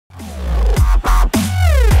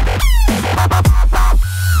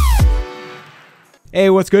Hey,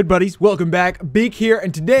 what's good, buddies? Welcome back. Beak here,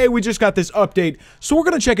 and today we just got this update, so we're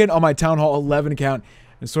gonna check in on my Town Hall 11 account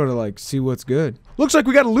and sort of like see what's good. Looks like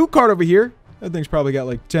we got a loot card over here. That thing's probably got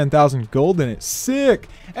like 10,000 gold in it. Sick.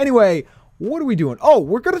 Anyway, what are we doing? Oh,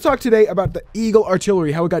 we're gonna talk today about the Eagle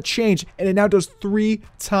Artillery, how it got changed, and it now does 3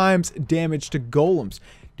 times damage to golems.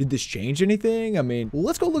 Did this change anything? I mean,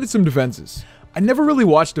 let's go look at some defenses. I never really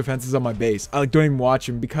watch defenses on my base. I don't even watch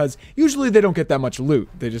them because usually they don't get that much loot.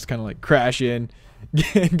 They just kind of like crash in,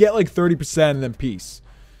 get like 30% and then peace.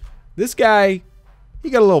 This guy, he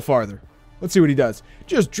got a little farther. Let's see what he does.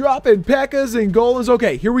 Just dropping P.E.K.K.A.s and golems.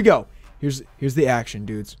 Okay, here we go. Here's the action,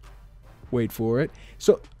 dudes. Wait for it.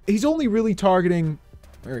 So he's only really targeting,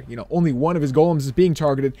 or only one of his golems is being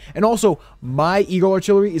targeted, and also my Eagle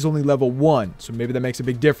Artillery is only level 1, so maybe that makes a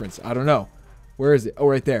big difference. I don't know. Where is it? Oh,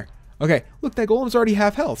 right there. Okay, look, that golem's already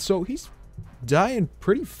half health, so he's dying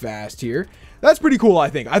pretty fast here. That's pretty cool, I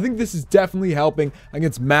think. I think this is definitely helping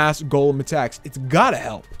against mass golem attacks. It's gotta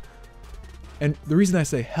help. And the reason I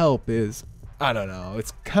say help is, I don't know,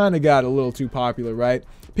 it's kind of got a little too popular, right?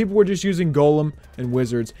 People were just using golem and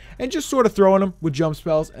wizards and just sort of throwing them with jump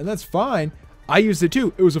spells, and that's fine. I used it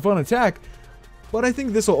too. It was a fun attack. But I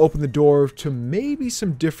think this will open the door to maybe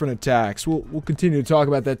some different attacks. We'll continue to talk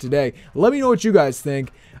about that today. Let me know what you guys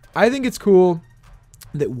think. I think it's cool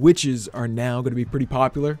that witches are now going to be pretty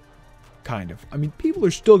popular. Kind of. I mean, people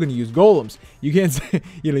are still going to use golems. You can't say,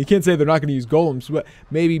 you can't say they're not going to use golems, but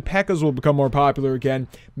maybe P.E.K.K.A.s will become more popular again.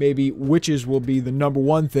 Maybe witches will be the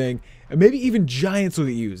 #1 thing, and maybe even giants will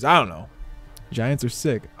get used. I don't know. Giants are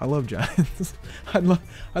sick. I love giants. I'd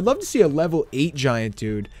love to see a level 8 giant,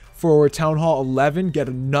 dude, for Town Hall 11, get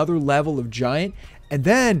another level of giant, and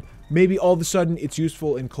then maybe all of a sudden it's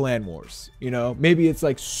useful in clan wars. Maybe it's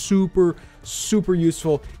like super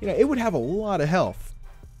useful. It would have a lot of health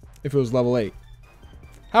if it was level 8.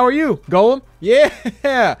 How are you, golem?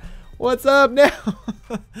 Yeah. What's up now?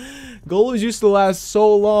 Golems used to last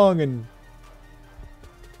so long, and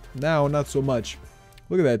now not so much.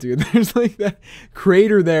 Look at that, dude. There's like that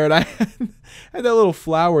crater there, and I had that little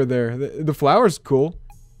flower there. The flower's cool.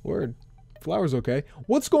 Word. Flower's okay.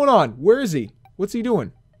 What's going on? Where is he? What's he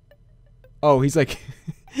doing? Oh, he's like...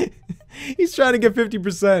 he's trying to get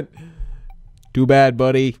 50%. Too bad,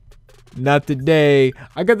 buddy. Not today.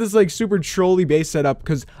 I got this like super trolly base set up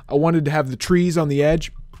because I wanted to have the trees on the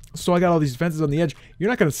edge. So I got all these fences on the edge. You're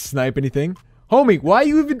not going to snipe anything. Homie, why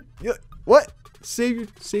you even... What? Save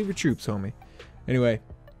your troops, homie. Anyway,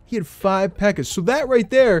 he had 5 P.E.K.K.A.s. So that right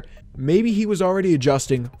there, maybe he was already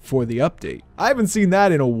adjusting for the update. I haven't seen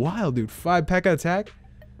that in a while, dude. 5 P.E.K.K.A. attack?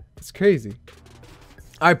 It's crazy.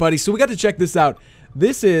 Alright, buddy. So we got to check this out.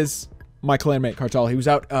 This is my clanmate, Cartel. He was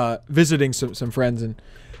out visiting some friends in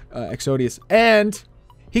Exodius. And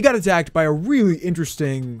he got attacked by a really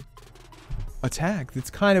interesting attack. That's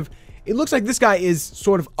kind of... It looks like this guy is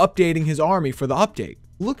sort of updating his army for the update.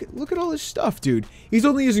 Look at all this stuff, dude. He's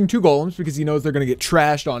only using 2 golems because he knows they're going to get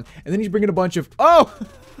trashed on. And then he's bringing a bunch of... Oh!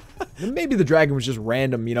 Maybe the dragon was just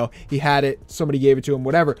random, He had it. Somebody gave it to him,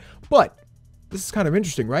 whatever. But this is kind of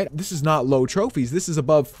interesting, right? This is not low trophies. This is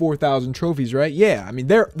above 4,000 trophies, right? Yeah, I mean,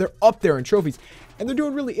 they're up there in trophies. And they're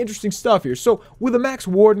doing really interesting stuff here. So with a max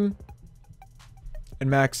warden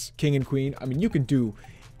and max king and queen, I mean, you can do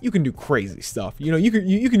crazy stuff. You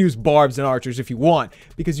can use barbs and archers if you want,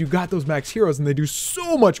 because you got those max heroes and they do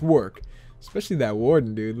so much work. Especially that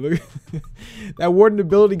warden, dude. Look, that warden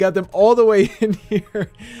ability got them all the way in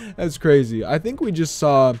here. That's crazy. I think we just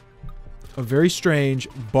saw a very strange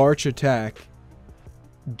Barch attack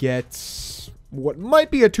get what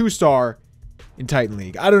might be a 2-star in Titan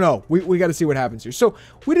League. I don't know. We got to see what happens here. So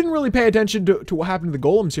we didn't really pay attention to what happened to the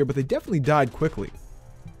golems here, but they definitely died quickly.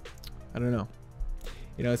 I don't know.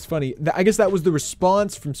 It's funny. I guess that was the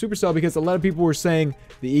response from Supercell, because a lot of people were saying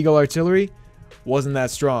the Eagle Artillery wasn't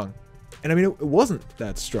that strong. And I mean, it wasn't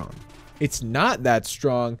that strong. It's not that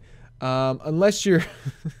strong unless your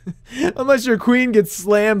unless your queen gets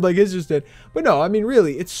slammed like his just did. But no, I mean,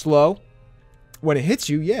 really, it's slow. When it hits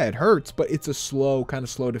you, yeah, it hurts, but it's a kind of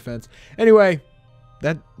slow defense. Anyway,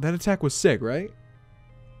 that attack was sick, right?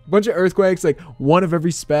 Bunch of earthquakes, like 1 of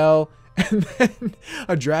every spell. And then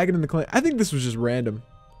a dragon in the clan. I think this was just random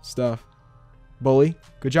stuff. Bully.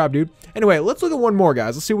 Good job, dude. Anyway, let's look at one more,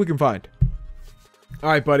 guys. Let's see what we can find.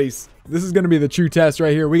 Alright, buddies. This is going to be the true test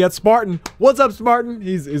right here. We got Spartan. What's up, Spartan?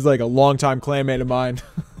 He's like a longtime clanmate of mine.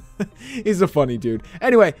 He's a funny dude.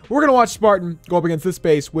 Anyway, we're going to watch Spartan go up against this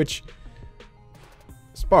base, which...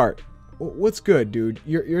 Spart, what's good, dude?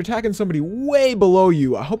 You're attacking somebody way below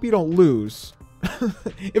you. I hope you don't lose.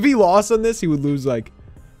 If he lost on this, he would lose, like...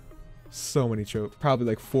 So many trophies. Probably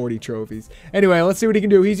like 40 trophies. Anyway, let's see what he can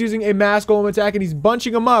do. He's using a mass golem attack and he's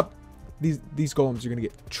bunching them up. These golems are going to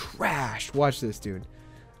get trashed. Watch this, dude.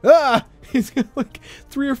 Ah! He's got like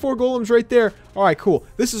 3 or 4 golems right there. All right, cool.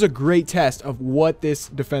 This is a great test of what this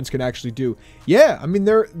defense can actually do. Yeah, I mean,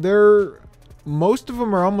 most of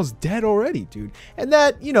them are almost dead already, dude. And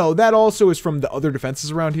that, you know, that also is from the other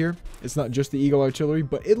defenses around here. It's not just the Eagle Artillery,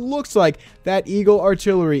 but it looks like that Eagle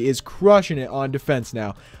Artillery is crushing it on defense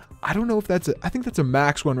now. I don't know if that's I think that's a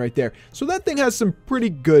max one right there. So that thing has some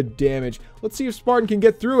pretty good damage. Let's see if Spartan can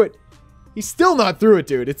get through it. He's still not through it,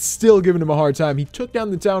 dude. It's still giving him a hard time. He took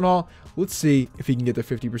down the town hall. Let's see if he can get the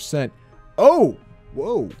 50%. Oh,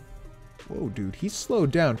 whoa. Whoa, dude. He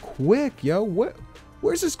slowed down quick, yo.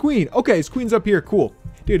 Where's his queen? Okay, his queen's up here. Cool.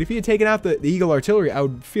 Dude, if he had taken out the Eagle Artillery, I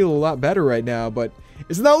would feel a lot better right now, but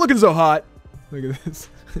it's not looking so hot. Look at this.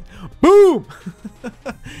 Boom!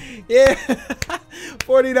 Yeah.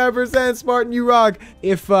 49% Spartan, you rock.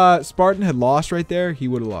 If Spartan had lost right there, he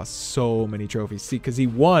would have lost so many trophies. See, because he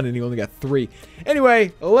won and he only got 3.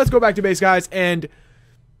 Anyway, let's go back to base, guys, and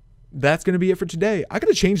that's going to be it for today. I got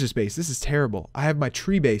to change this base. This is terrible. I have my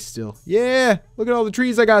tree base still. Yeah, look at all the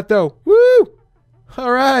trees I got, though. Woo!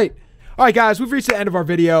 All right. All right, guys, we've reached the end of our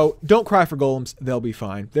video. Don't cry for golems. They'll be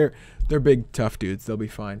fine. They're big, tough dudes. They'll be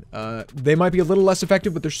fine. They might be a little less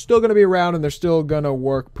effective, but they're still going to be around, and they're still going to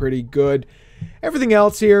work pretty good. Everything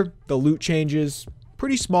else here, the loot changes,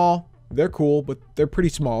 pretty small. They're cool, but they're pretty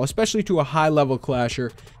small, especially to a high-level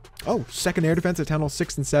clasher. Oh, second air defense at Town Hall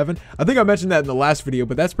 6 and 7. I think I mentioned that in the last video,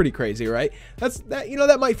 but that's pretty crazy, right? You know,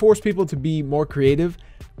 that might force people to be more creative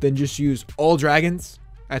than just use all dragons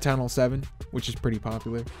at Town Hall 7, which is pretty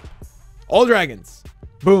popular. All dragons.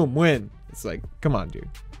 Boom, win. It's like, come on, dude.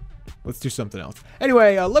 Let's do something else.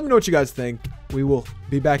 Anyway, let me know what you guys think. We will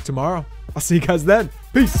be back tomorrow. I'll see you guys then.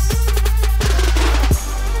 Peace.